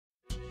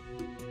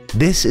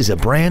This is a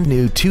brand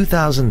new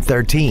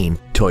 2013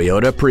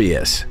 Toyota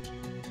Prius.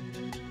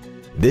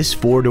 This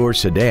four-door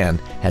sedan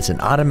has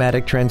an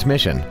automatic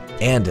transmission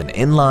and an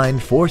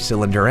inline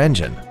four-cylinder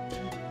engine.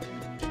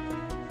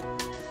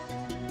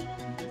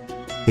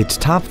 Its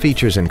top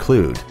features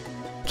include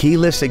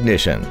keyless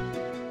ignition,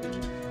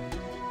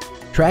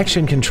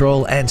 traction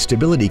control and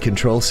stability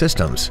control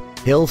systems,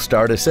 hill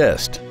start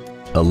assist,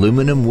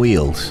 aluminum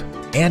wheels,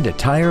 and a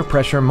tire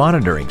pressure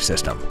monitoring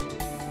system.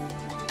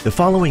 The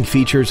following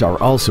features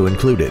are also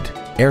included: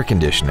 air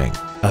conditioning,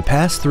 a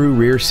pass-through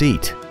rear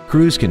seat,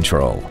 cruise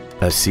control,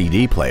 a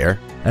CD player,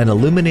 an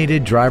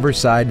illuminated driver's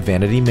side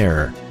vanity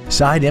mirror,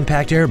 side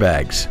impact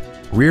airbags,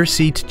 rear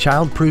seat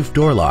child-proof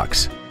door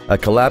locks, a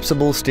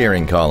collapsible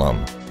steering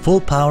column, full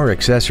power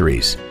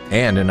accessories,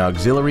 and an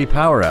auxiliary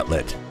power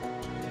outlet.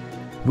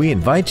 We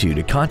invite you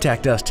to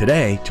contact us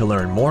today to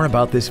learn more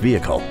about this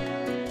vehicle.